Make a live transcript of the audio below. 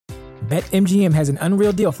BetMGM has an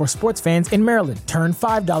unreal deal for sports fans in Maryland. Turn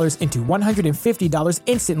 $5 into $150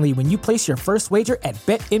 instantly when you place your first wager at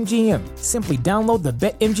BetMGM. Simply download the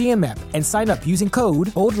BetMGM app and sign up using code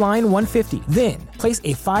OldLine150. Then, place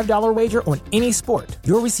a $5 wager on any sport.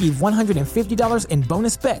 You'll receive $150 in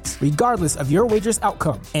bonus bets, regardless of your wager's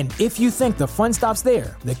outcome. And if you think the fun stops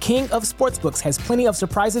there, the King of Sportsbooks has plenty of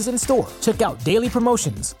surprises in store. Check out daily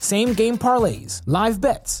promotions, same-game parlays, live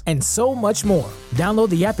bets, and so much more. Download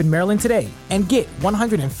the app in Maryland today and get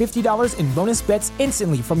 $150 in bonus bets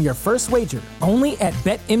instantly from your first wager. Only at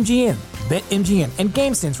BetMGM. BetMGM and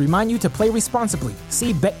GameSense remind you to play responsibly.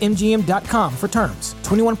 See BetMGM.com for terms.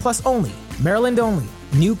 21 plus only. Maryland only.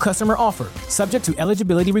 New customer offer. Subject to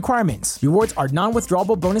eligibility requirements. Rewards are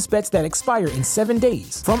non-withdrawable bonus bets that expire in 7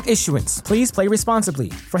 days. From issuance, please play responsibly.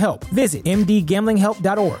 For help, visit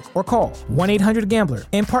mdgamblinghelp.org or call 1-800-GAMBLER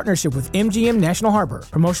in partnership with MGM National Harbor.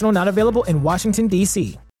 Promotional not available in Washington,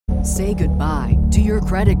 D.C. Say goodbye to your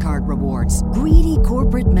credit card rewards. Greedy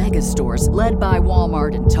corporate mega stores, led by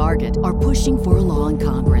Walmart and Target, are pushing for a law in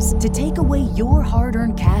Congress to take away your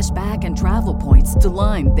hard-earned cash back and travel points to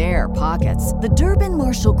line their pockets. The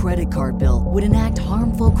Durbin-Marshall credit card bill would enact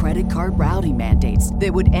harmful credit card routing mandates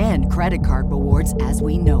that would end credit card rewards as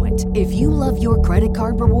we know it. If you love your credit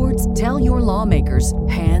card rewards, tell your lawmakers,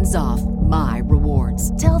 hands off my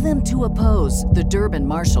rewards. Tell them to oppose the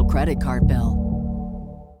Durbin-Marshall credit card bill.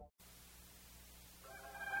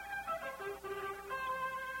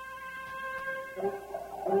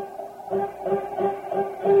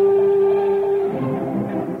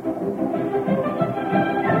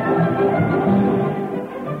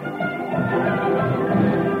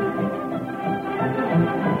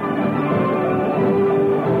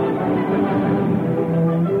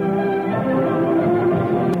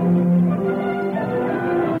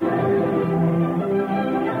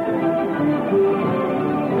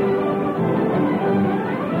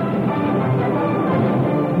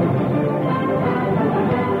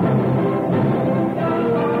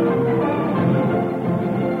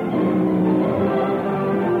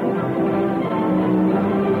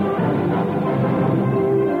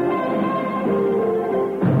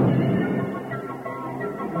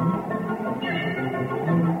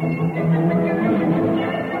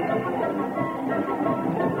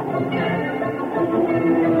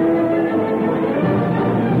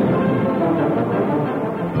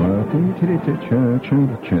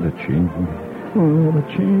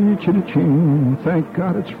 Thank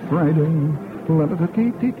God it's Friday.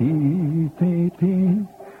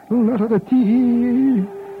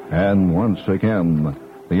 And once again,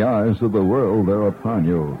 the eyes of the world are upon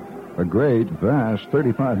you. A great, vast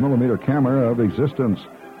 35-millimeter camera of existence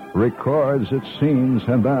records its scenes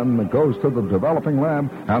and then goes to the developing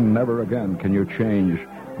lab, and never again can you change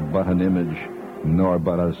but an image, nor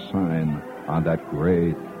but a sign on that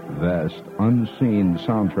great, vast, unseen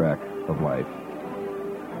soundtrack of life.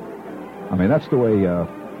 I mean, that's the way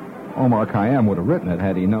Omar Khayyam would have written it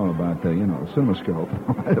had he known about,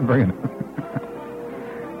 CinemaScope. Bring it.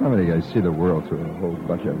 How many guys see the world through a whole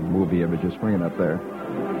bunch of movie images? Bring it up there.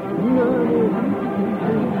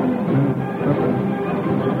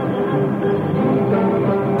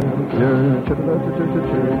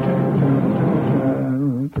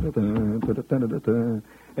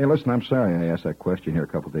 Hey, listen, I'm sorry I asked that question here a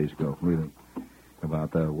couple days ago, really,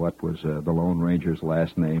 about what was the Lone Ranger's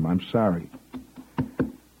last name. I'm sorry.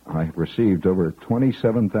 I received over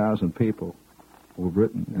 27,000 people who have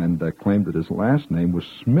written and claimed that his last name was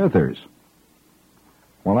Smithers.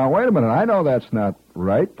 Well, now, wait a minute. I know that's not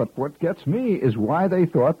right, but what gets me is why they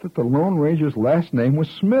thought that the Lone Ranger's last name was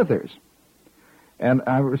Smithers. And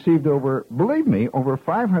I received over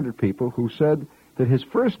 500 people who said that his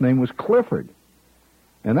first name was Clifford.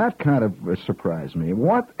 And that kind of surprised me.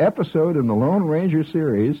 What episode in the Lone Ranger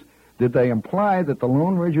series did they imply that the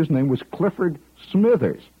Lone Ranger's name was Clifford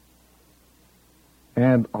Smithers?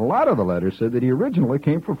 And a lot of the letters said that he originally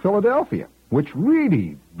came from Philadelphia, which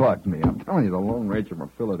really bugged me. I'm telling you, the Lone Ranger from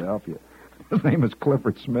Philadelphia. His name is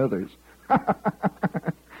Clifford Smithers.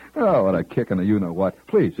 Oh, what a kick in the you-know-what.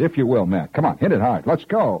 Please, if you will, Matt, come on, hit it hard. Let's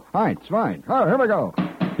go. Heinz, fine. Oh, here we go.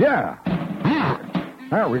 Yeah.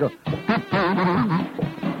 There we go.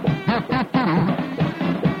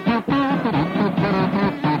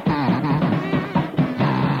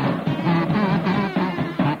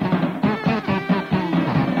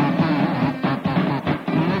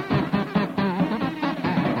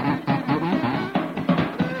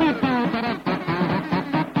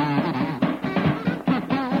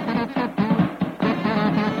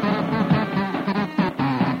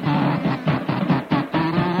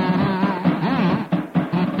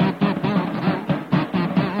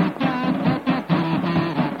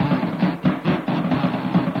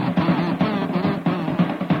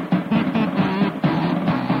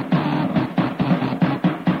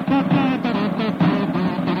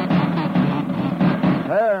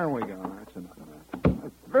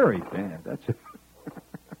 very bad. That's it.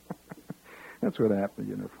 That's what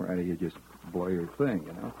happens, Friday. You just blow your thing,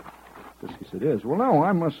 Just as it is. Well, no,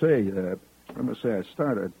 I must say I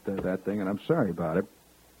started that thing, and I'm sorry about it.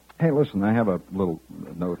 Hey, listen, I have a little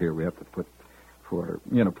note here we have to put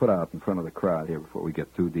out in front of the crowd here before we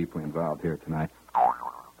get too deeply involved here tonight.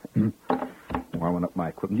 Warming up my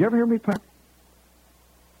equipment. You ever hear me play?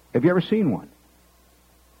 Have you ever seen one?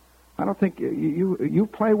 I don't think you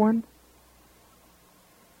play one.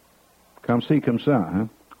 Come see, come saw, huh?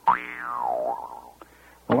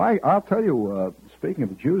 Well, I'll tell you. Speaking of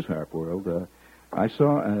the Jews Harp World, I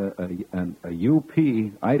saw a UP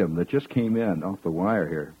item that just came in off the wire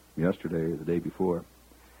here yesterday or the day before.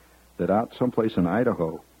 That out someplace in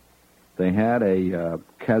Idaho, they had a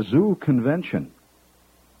kazoo convention.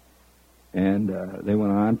 And they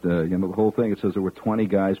went on to, the whole thing. It says there were 20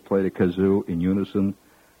 guys played a kazoo in unison.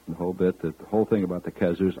 The whole bit, the whole thing about the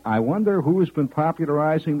kazoos. I wonder who's been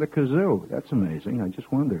popularizing the kazoo. That's amazing. I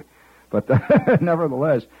just wonder. But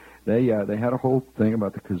nevertheless, they had a whole thing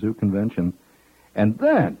about the kazoo convention. And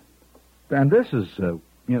then this is,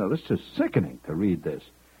 this is sickening to read this.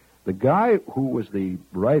 The guy who was the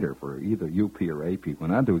writer for either UP or AP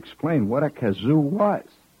went on to explain what a kazoo was.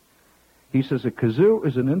 He says a kazoo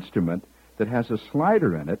is an instrument that has a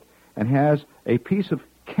slider in it and has a piece of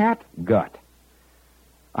cat gut.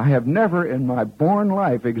 I have never in my born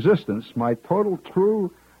life existence, my total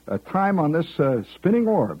true time on this spinning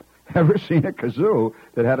orb, ever seen a kazoo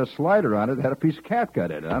that had a slider on it that had a piece of cat gut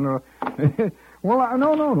in it. I don't know. Well,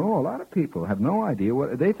 no. A lot of people have no idea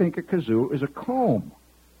what they think a kazoo is. A comb.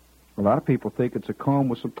 A lot of people think it's a comb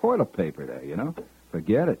with some toilet paper there,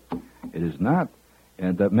 Forget it. It is not.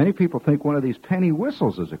 And many people think one of these penny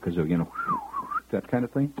whistles is a kazoo, that kind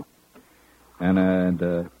of thing. And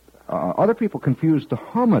other people confuse the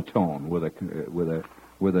humatone with a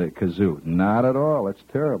kazoo. Not at all. It's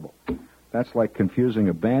terrible. That's like confusing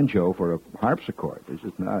a banjo for a harpsichord. It's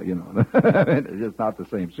just not, it's just not the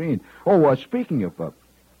same scene. Oh, speaking of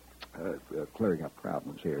clearing up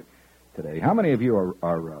problems here today, how many of you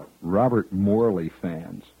are Robert Morley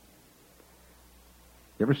fans?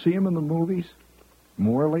 You ever see him in the movies?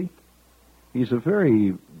 Morley? He's a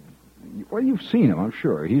very... Well, you've seen him, I'm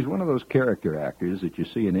sure. He's one of those character actors that you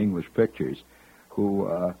see in English pictures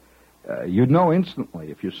who you'd know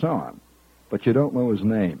instantly if you saw him, but you don't know his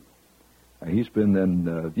name. He's been in,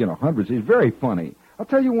 hundreds. He's very funny. I'll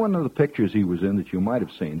tell you one of the pictures he was in that you might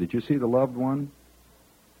have seen. Did you see The Loved One?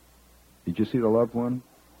 Did you see The Loved One?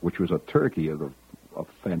 Which was a turkey of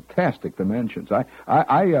fantastic dimensions. When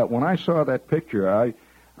I saw that picture,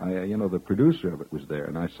 the producer of it was there,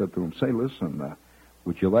 and I said to him, say, listen,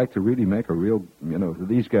 would you like to really make a real,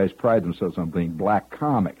 these guys pride themselves on being black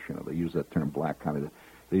comics. They use that term, black comics.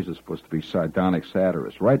 These are supposed to be sardonic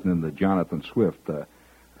satirists, right in the Jonathan Swift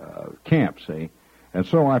camp, see? And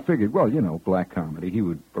so I figured, well, black comedy, he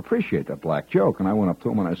would appreciate that black joke. And I went up to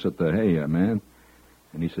him and I said, hey, man.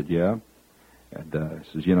 And he said, yeah. And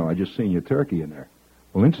he says, I just seen your turkey in there.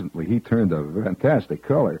 Well, instantly he turned a fantastic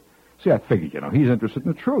color. See, I figured, he's interested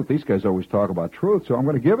in the truth. These guys always talk about truth, so I'm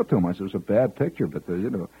going to give it to him. I said, it's a bad picture, but,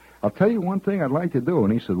 I'll tell you one thing I'd like to do.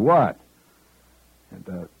 And he said, what?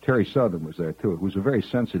 And Terry Southern was there, too, who's a very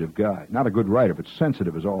sensitive guy. Not a good writer, but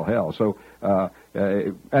sensitive as all hell. So,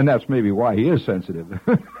 and that's maybe why he is sensitive.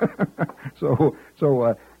 So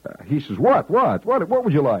he says, what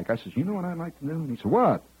would you like? I says, you know what I'd like to do? And he said,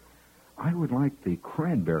 what? I would like the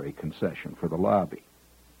cranberry concession for the lobby.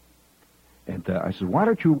 And I said, why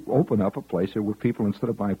don't you open up a place where people, instead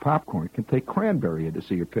of buying popcorn, can take cranberry in to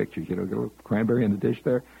see your pictures? Get a little cranberry in the dish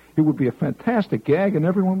there. It would be a fantastic gag, and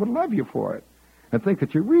everyone would love you for it. And think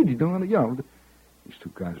that you're really doing it, These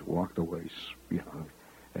two guys walked away,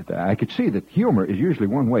 and I could see that humor is usually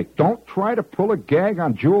one way. Don't try to pull a gag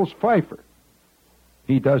on Jules Pfeiffer.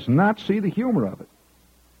 He does not see the humor of it.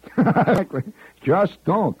 Just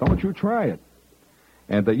don't. Don't you try it.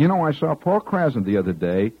 And, I saw Paul Krasny the other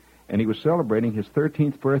day, and he was celebrating his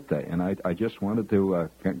 13th birthday, and I just wanted to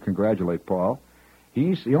congratulate Paul.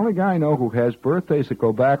 He's the only guy I know who has birthdays that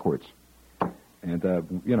go backwards. And,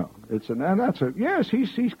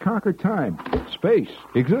 he's conquered time, space,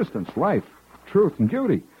 existence, life, truth, and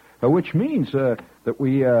beauty, which means that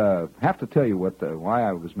we have to tell you why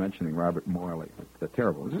I was mentioning Robert Morley. The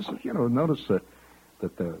terrible. This is, notice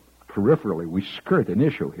that peripherally we skirt an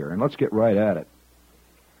issue here, and let's get right at it.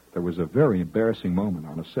 There was a very embarrassing moment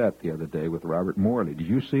on a set the other day with Robert Morley. Did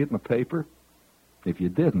you see it in the paper? If you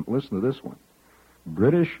didn't, listen to this one.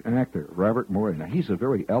 British actor Robert Morley. Now, he's a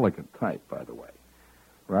very elegant type, by the way.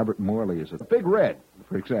 Robert Morley is a Big Red,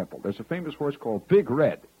 for example. There's a famous horse called Big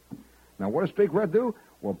Red. Now, what does Big Red do?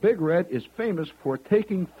 Well, Big Red is famous for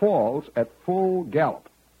taking falls at full gallop.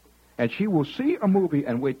 And she will see a movie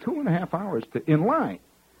and wait 2.5 hours in line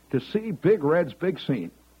to see Big Red's big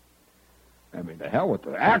scene. I mean, the hell with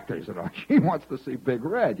the actors. You know, she wants to see Big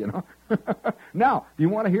Red, you know. Now, do you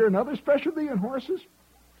want to hear another specialty in horses?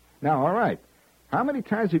 Now, all right. How many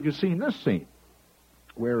times have you seen this scene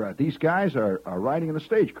where these guys are riding in a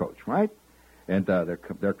stagecoach, right? And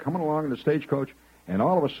they're coming along in the stagecoach, and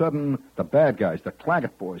all of a sudden the bad guys, the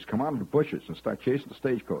Claggett boys, come out of the bushes and start chasing the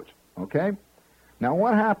stagecoach, okay? Now,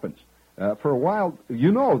 what happens? For a while,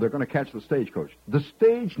 you know they're going to catch the stagecoach. The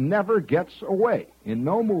stage never gets away in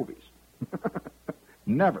no movies.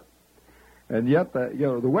 Never. And yet,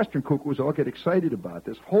 the Western cuckoos all get excited about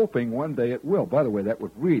this, hoping one day it will. By the way, that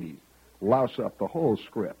would really louse up the whole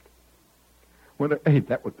script. Hey,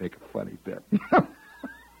 that would make a funny bit.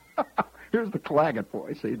 Here's the Claggett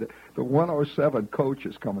boys. See, the 107 coach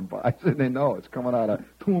is coming by. See, they know it's coming out of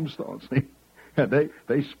Tombstone. See, and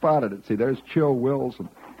they spotted it. See, there's Chill Wills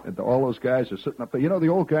and all those guys are sitting up there. You know the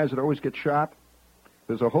old guys that always get shot?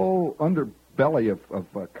 There's a whole underbelly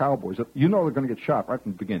of cowboys. You know they're going to get shot right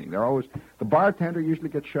from the beginning. They're always the bartender usually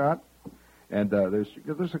gets shot, and there's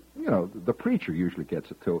the preacher usually gets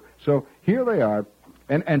it too. So here they are,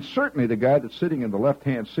 and certainly the guy that's sitting in the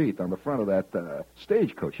left-hand seat on the front of that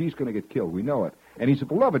stagecoach, he's going to get killed. We know it, and he's a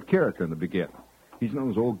beloved character in the beginning. He's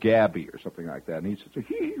known as Old Gabby or something like that, and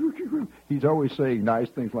he's always saying nice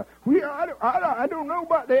things like, I don't know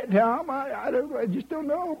about that, Tom. I just don't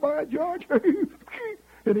know about George.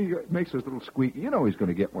 And he makes this little squeak. You know he's going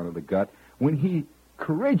to get one in the gut when he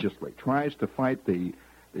courageously tries to fight the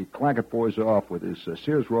Claggett boys off with his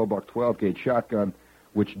Sears Roebuck 12-gauge shotgun,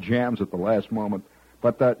 which jams at the last moment.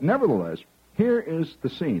 But nevertheless, here is the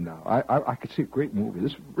scene now. I could see a great movie.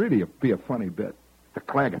 This would really be a funny bit. The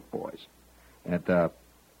Claggett boys. And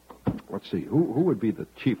let's see, who would be the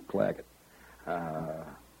Chief Claggett?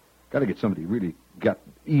 Got to get somebody really got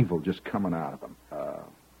evil just coming out of him.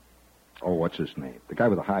 What's his name? The guy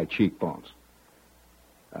with the high cheekbones.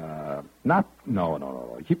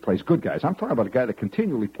 No. He plays good guys. I'm talking about a guy that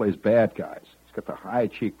continually plays bad guys. He's got the high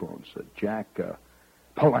cheekbones. Jack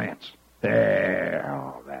Palance.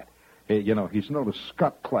 That. Hey, he's known as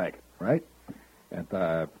Scott Claggett, right?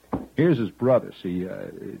 And here's his brother. See,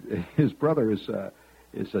 his brother is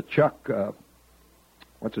Chuck.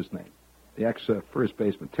 What's his name? The ex-first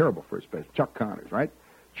baseman, terrible first baseman, Chuck Connors, right?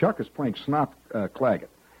 Chuck is playing Snot Claggett,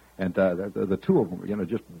 and the two of them,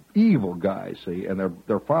 just evil guys. See, and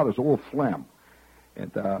their father's old Flem,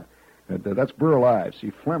 and that's Burl Ives.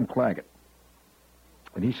 See, Flem Claggett,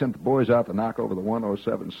 and he sent the boys out to knock over the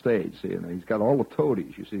 107 stage. See, and he's got all the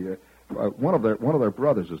toadies. You see. One of their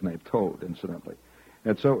brothers is named Toad, incidentally.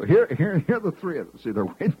 And so here are the three of them. See, they're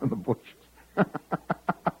waiting in the bushes.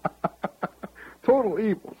 Total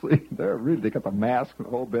evil. See, they got the mask and the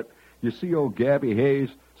whole bit. You see old Gabby Hayes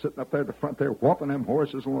sitting up there at the front there, whopping them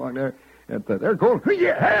horses along there, and they're going,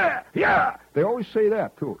 yeah. They always say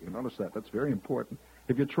that too. You notice that? That's very important.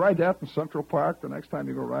 Have you tried that in Central Park the next time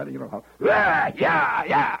you go riding? You know how,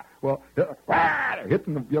 yeah. Well, they're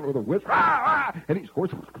hitting the whip, and these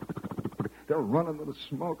horses. They're running, the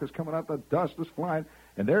smoke is coming out, the dust is flying,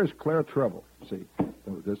 and there's Claire Treble. See,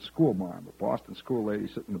 the school mom, the Boston school lady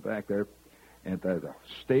sitting in the back there, and the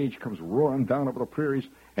stage comes roaring down over the prairies,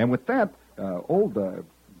 and with that, old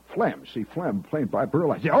Flem, played by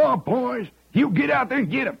Burl, I say, oh, boys, you get out there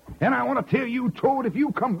and get him. And I want to tell you, Toad, if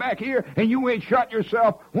you come back here and you ain't shot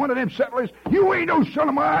yourself, one of them settlers, you ain't no son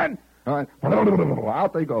of mine. All right,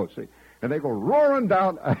 out they go, see. And they go roaring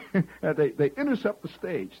down, and they intercept the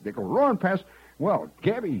stage. They go roaring past. Well,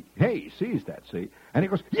 Gabby Hayes sees that, see? And he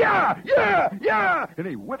goes, yeah! And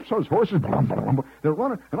he whips those horses. They're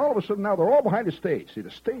running, and all of a sudden now they're all behind the stage. See,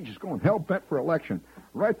 the stage is going hell-bent for election,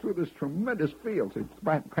 right through this tremendous field. See,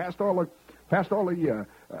 past all the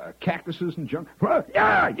cactuses and junk.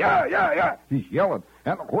 Yeah! He's yelling,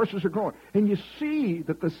 and the horses are going. And you see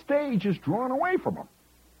that the stage is drawn away from him.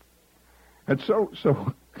 And so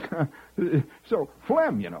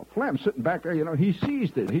Flem sitting back there, he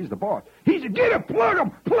sees that he's the boss. He said, get him,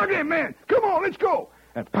 plug him, man. Come on, let's go.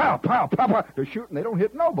 And pow, pow, pow, pow. They're shooting, they don't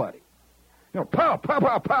hit nobody. Pow, pow,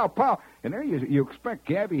 pow, pow, pow. And there you expect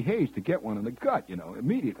Gabby Hayes to get one in the gut,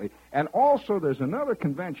 immediately. And also there's another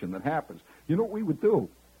convention that happens. You know what we would do?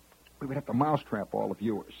 We would have to mousetrap all the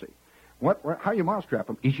viewers, see. How you mousetrap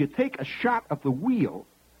them is you take a shot of the wheel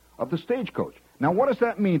of the stagecoach. Now, what does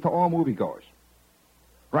that mean to all moviegoers?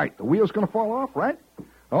 Right, the wheel's going to fall off, right?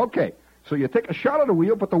 Okay, So you take a shot at the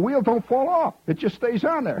wheel, but the wheel don't fall off. It just stays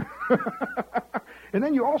on there. And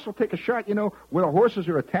then you also take a shot, where the horses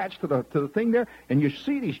are attached to the thing there, and you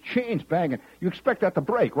see these chains banging. You expect that to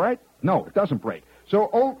break, right? No, it doesn't break. So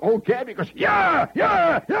old Gabby goes, yeah,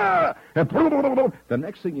 yeah, yeah, and blah, blah, blah, blah. The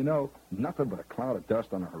next thing you know, nothing but a cloud of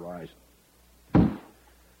dust on the horizon.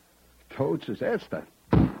 Toad says,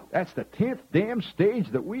 that's the 10th damn stage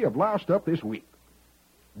that we have lost up this week.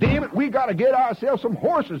 Damn it, we got to get ourselves some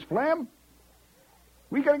horses, Flem.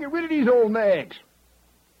 We got to get rid of these old nags.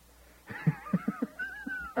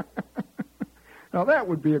 Now, that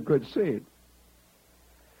would be a good scene.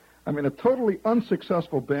 I mean, a totally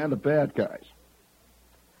unsuccessful band of bad guys.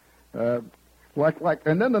 And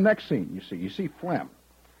then the next scene, you see Flem.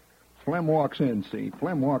 Flem walks in, see.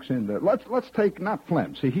 Flem walks in. Let's take, not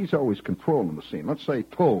Flem. See, he's always controlling the scene. Let's say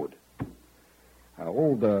Toad.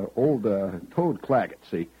 Old Toad Claggett,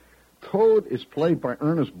 see. Toad is played by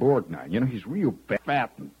Ernest Borgnine. He's real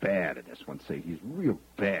fat and bad in this one, see. He's real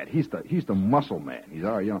bad. He's the muscle man. He's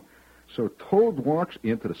So Toad walks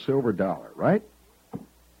into the Silver Dollar, right?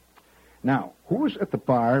 Now, who's at the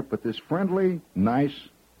bar but this friendly, nice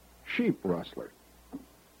sheep rustler?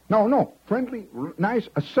 No, friendly, nice,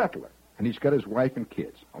 a settler. And he's got his wife and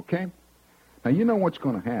kids, okay? Now, you know what's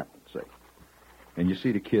going to happen, see. And you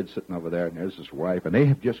see the kids sitting over there, and there's his wife, and they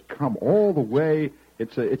have just come all the way.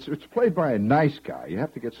 It's played by a nice guy. You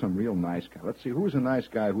have to get some real nice guy. Let's see, who's a nice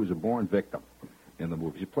guy who's a born victim in the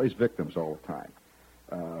movies? He plays victims all the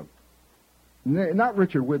time. Not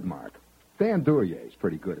Richard Widmark. Dan Duryea is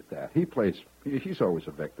pretty good at that. He's always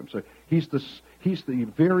a victim. So he's the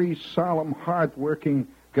very solemn, hard-working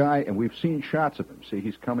guy, and we've seen shots of him. See,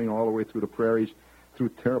 he's coming all the way through the prairies, through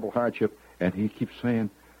terrible hardship, and he keeps saying,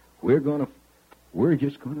 we're gonna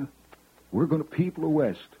people the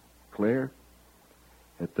West, Claire.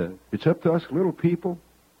 It's up to us little people.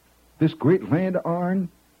 This great land of ourn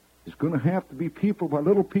is going to have to be peopled by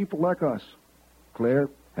little people like us, Claire.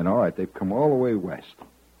 And all right, they've come all the way west,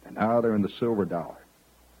 and now they're in the Silver Dollar.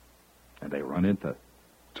 And they run into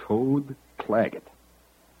Toad Claggett.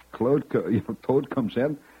 Toad comes in,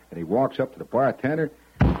 and he walks up to the bartender,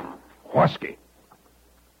 whiskey.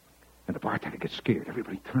 And the bartender gets scared.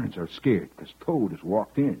 Everybody turns are scared because Toad has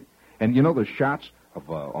walked in. And the shots of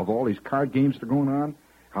all these card games that are going on,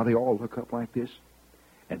 how they all look up like this,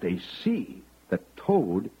 and they see that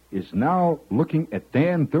Toad is now looking at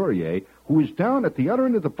Dan Duryea, who is down at the other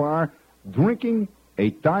end of the bar drinking a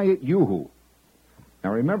Diet Yoo-Hoo.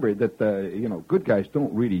 Now, remember that, good guys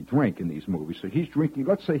don't really drink in these movies. So he's drinking,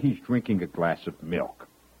 let's say he's drinking a glass of milk.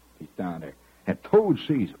 He's down there. And Toad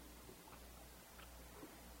sees him.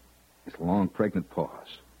 This long, pregnant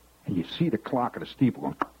pause. And you see the clock of the steeple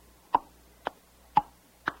going.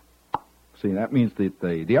 See, that means that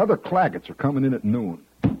the other Claggets are coming in at noon.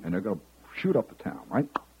 And they're going to shoot up the town, right?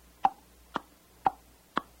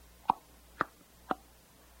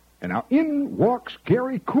 And now in walks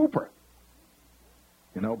Gary Cooper.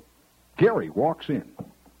 Gary walks in,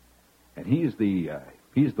 and he's the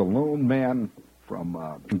lone man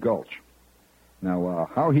from Gulch. Now,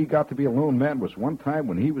 how he got to be a lone man was one time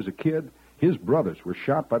when he was a kid, his brothers were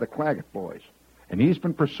shot by the Claggett boys, and he's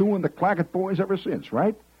been pursuing the Claggett boys ever since,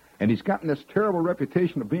 right? And he's gotten this terrible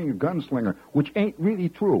reputation of being a gunslinger, which ain't really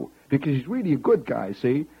true, because he's really a good guy,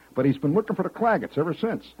 see? But he's been looking for the Claggets ever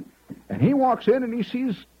since. And he walks in and he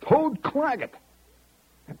sees Toad Claggett.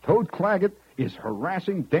 And Toad Claggett is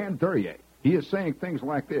harassing Dan Duryea. He is saying things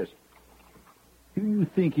like this. Who do you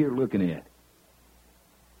think you're looking at?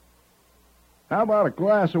 How about a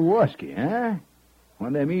glass of whiskey, huh?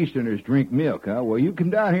 One of them Easterners drink milk, huh? Well, you come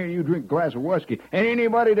down here and you drink a glass of whiskey. And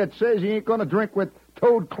anybody that says he ain't going to drink with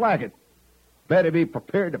Toad Claggett better be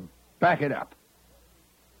prepared to back it up.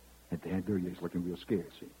 And Dan Duryea's looking real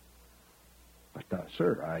scared, see? But,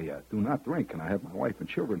 sir, I do not drink, and I have my wife and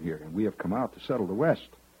children here, and we have come out to settle the West,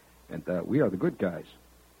 and we are the good guys.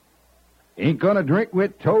 Ain't gonna drink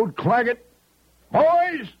with Toad Claggett?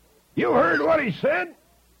 Boys, you heard what he said?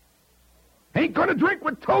 Ain't gonna drink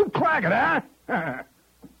with Toad Claggett, huh?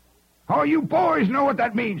 All you boys know what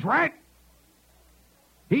that means, right?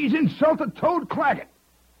 He's insulted Toad Claggett.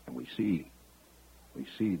 And we see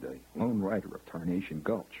the lone rider of Tarnation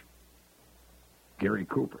Gulch, Gary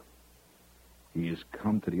Cooper. He has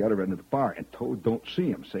come to the other end of the bar, and Toad don't see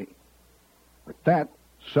him, see? With that,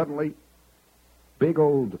 suddenly, big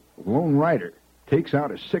old Lone Rider takes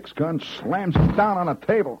out his 6-gun, slams it down on a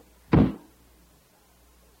table. And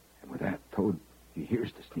with that, Toad, he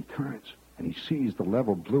hears this, and he turns, and he sees the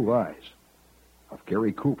level blue eyes of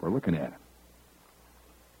Gary Cooper looking at him.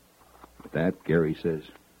 With that, Gary says,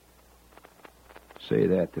 say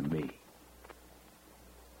that to me.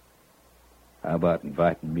 How about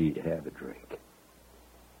inviting me to have a drink?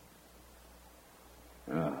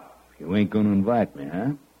 Oh, you ain't going to invite me,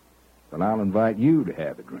 huh? Well, I'll invite you to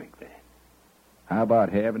have a drink then. How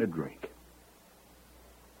about having a drink?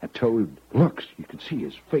 And Toad looks. You can see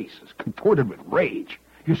his face is contorted with rage.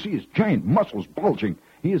 You see his giant muscles bulging.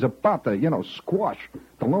 He is about to, squash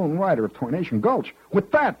the Lone Rider of Tornation Gulch.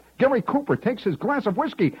 With that, Gary Cooper takes his glass of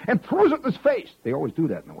whiskey and throws it in his face. They always do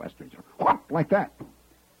that in the Westerns. Whop, like that.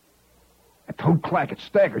 And Toad Claggett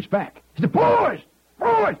staggers back. He said, Boys,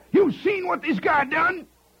 you seen what this guy done?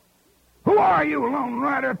 Who are you, Lone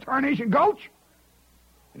Rider of Tarnation Gulch?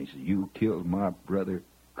 And he said, you killed my brother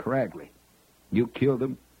Cragley. You killed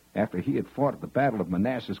him after he had fought at the Battle of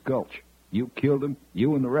Manassas Gulch. You killed him,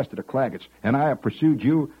 you and the rest of the Claggets. And I have pursued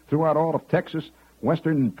you throughout all of Texas,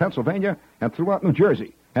 western Pennsylvania, and throughout New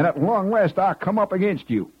Jersey. And at long last, I come up against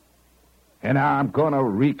you. And I'm going to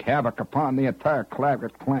wreak havoc upon the entire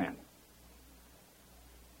Claggett clan.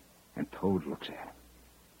 And Toad looks at him.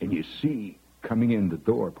 And you see, coming in the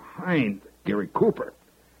door behind Gary Cooper,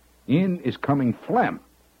 in is coming Flem,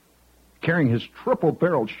 carrying his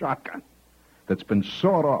triple-barreled shotgun that's been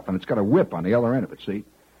sawed off, and it's got a whip on the other end of it, see?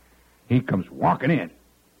 He comes walking in,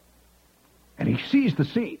 and he sees the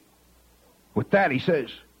scene. With that, he says,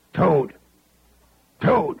 Toad,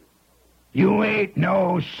 you ain't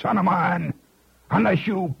no son of mine unless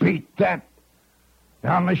you beat that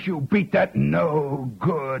no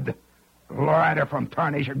good rider from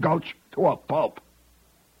Tarnation Gulch to a pulp.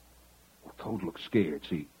 Well, Toad looks scared,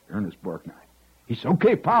 see, Ernest Borgnine. He says,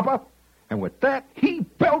 okay, Papa. And with that, he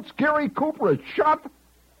belts Gary Cooper a shot,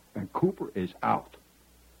 and Cooper is out.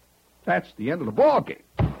 That's the end of the ball game.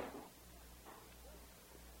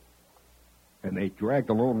 And they dragged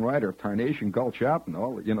the Lone Rider of Tarnation Gulch out, and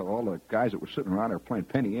all the guys that were sitting around there playing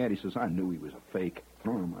penny ante. He says, I knew he was a fake.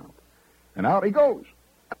 Throw him out. And out he goes.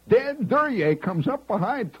 Dan Duryea comes up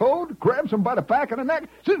behind Toad, grabs him by the back of the neck,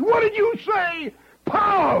 says, what did you say?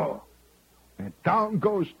 Pow! And down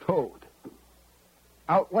goes Toad.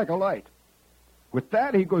 Out like a light. With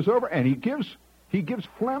that, he goes over and he gives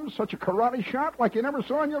Flem such a karate shot like you never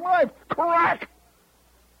saw in your life. Crack!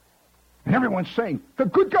 And everyone's saying, the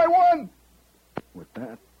good guy won! With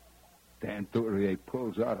that, Dan Duryea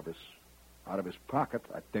pulls out of his pocket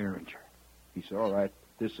a Derringer. He said, all right,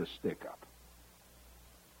 this is a stick-up.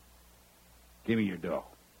 Give me your dough.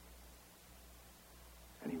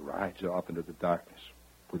 And he rides off into the darkness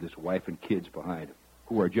with his wife and kids behind him,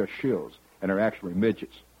 who are just shills and are actually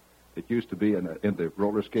midgets. It used to be in the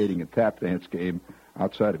roller skating and tap dance game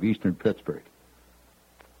outside of eastern Pittsburgh.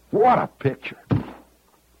 What a picture.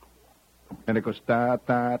 And it goes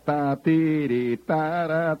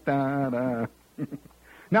da-da-da-dee-dee-da-da-da-da.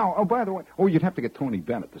 Now, oh, by the way, you'd have to get Tony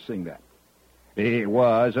Bennett to sing that. He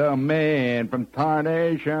was a man from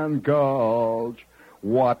Tarnation Gulch,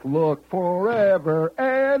 what looked forever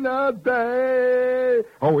and a day.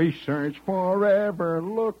 Oh, he searched forever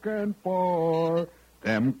looking for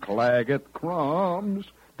them Claggett crumbs,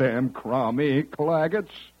 them crummy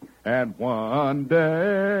Claggets, and one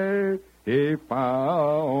day he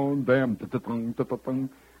found them.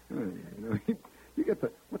 You get the,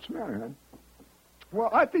 what's the matter, hon? Well,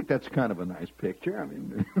 I think that's kind of a nice picture. I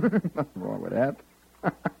mean, nothing wrong with that.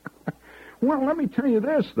 Well, let me tell you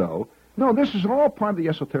this, though. No, this is all part of the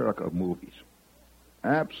esoteric of movies.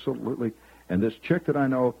 Absolutely. And this chick that I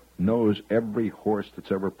know knows every horse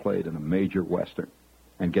that's ever played in a major Western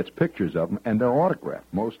and gets pictures of them, and they're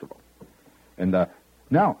autographed, most of them. And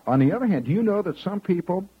now, on the other hand, do you know that some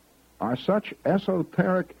people are such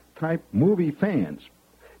esoteric-type movie fans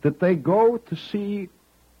that they go to see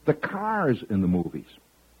the cars in the movies?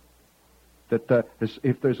 That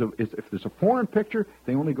if there's a foreign picture,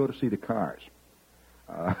 they only go to see the cars.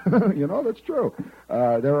 That's true.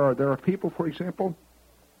 There are people, for example,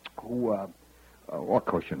 who, of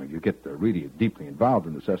course, you get really deeply involved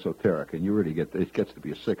in this esoteric, and you really it gets to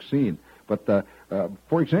be a sick scene. But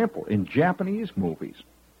for example, in Japanese movies,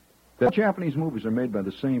 the Japanese movies are made by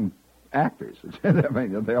the same actors. I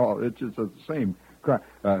mean, it's just the same.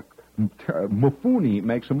 Mifune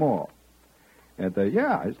makes them all. And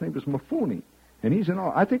his name is Mifune. And he's in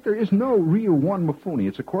all. I think there is no real one Mifune.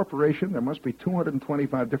 It's a corporation. There must be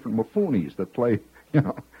 225 different Mifunes that play,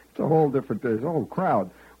 it's a whole different, there's a whole crowd.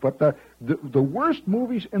 But the worst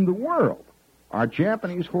movies in the world are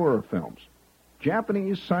Japanese horror films.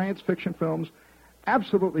 Japanese science fiction films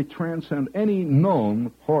absolutely transcend any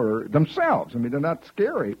known horror themselves. I mean, they're not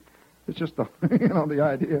scary. It's just the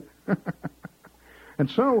idea. And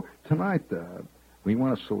so, tonight, we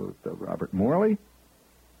want to salute Robert Morley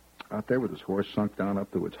out there with his horse sunk down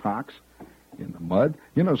up to its hocks in the mud.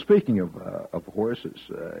 Speaking of horses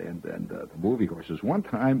and the movie horses. One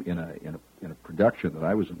time in a production that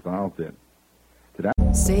I was involved in.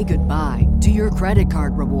 Say goodbye to your credit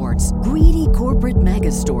card rewards. Greedy corporate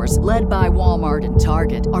mega stores, led by Walmart and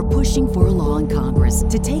Target, are pushing for a law in Congress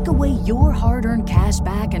to take away your hard-earned cash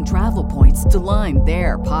back and travel points to line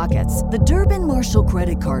their pockets. The Durbin-Marshall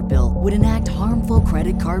credit card bill would enact harmful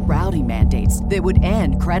credit card routing mandates that would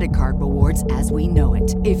end credit card rewards as we know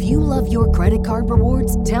it. If you love your credit card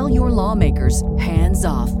rewards, tell your lawmakers, hands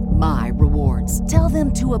off my rewards. Tell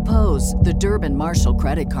them to oppose the Durbin-Marshall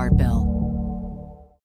credit card bill.